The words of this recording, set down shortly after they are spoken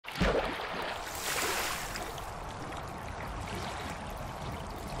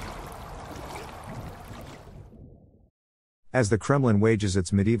As the Kremlin wages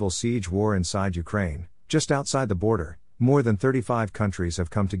its medieval siege war inside Ukraine, just outside the border, more than 35 countries have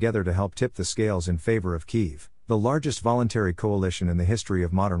come together to help tip the scales in favor of Kyiv, the largest voluntary coalition in the history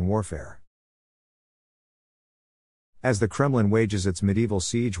of modern warfare. As the Kremlin wages its medieval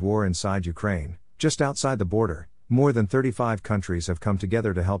siege war inside Ukraine, just outside the border, more than 35 countries have come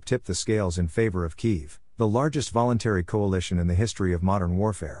together to help tip the scales in favor of Kyiv, the largest voluntary coalition in the history of modern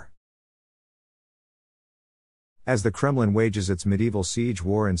warfare. As the Kremlin wages its medieval siege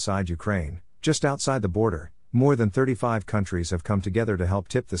war inside Ukraine, just outside the border, more than 35 countries have come together to help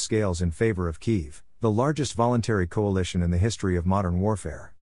tip the scales in favor of Kyiv, the largest voluntary coalition in the history of modern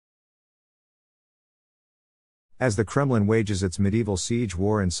warfare. As the Kremlin wages its medieval siege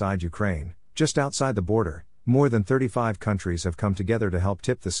war inside Ukraine, just outside the border, more than 35 countries have come together to help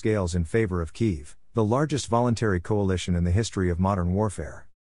tip the scales in favor of Kyiv, the largest voluntary coalition in the history of modern warfare.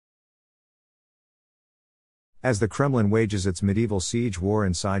 As the Kremlin wages its medieval siege war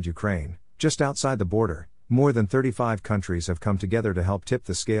inside Ukraine, just outside the border, more than 35 countries have come together to help tip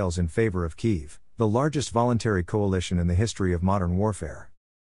the scales in favor of Kyiv, the largest voluntary coalition in the history of modern warfare.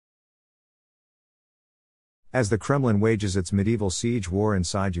 As the Kremlin wages its medieval siege war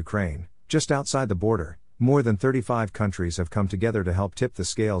inside Ukraine, just outside the border, more than 35 countries have come together to help tip the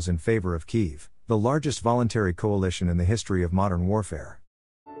scales in favor of Kyiv, the largest voluntary coalition in the history of modern warfare.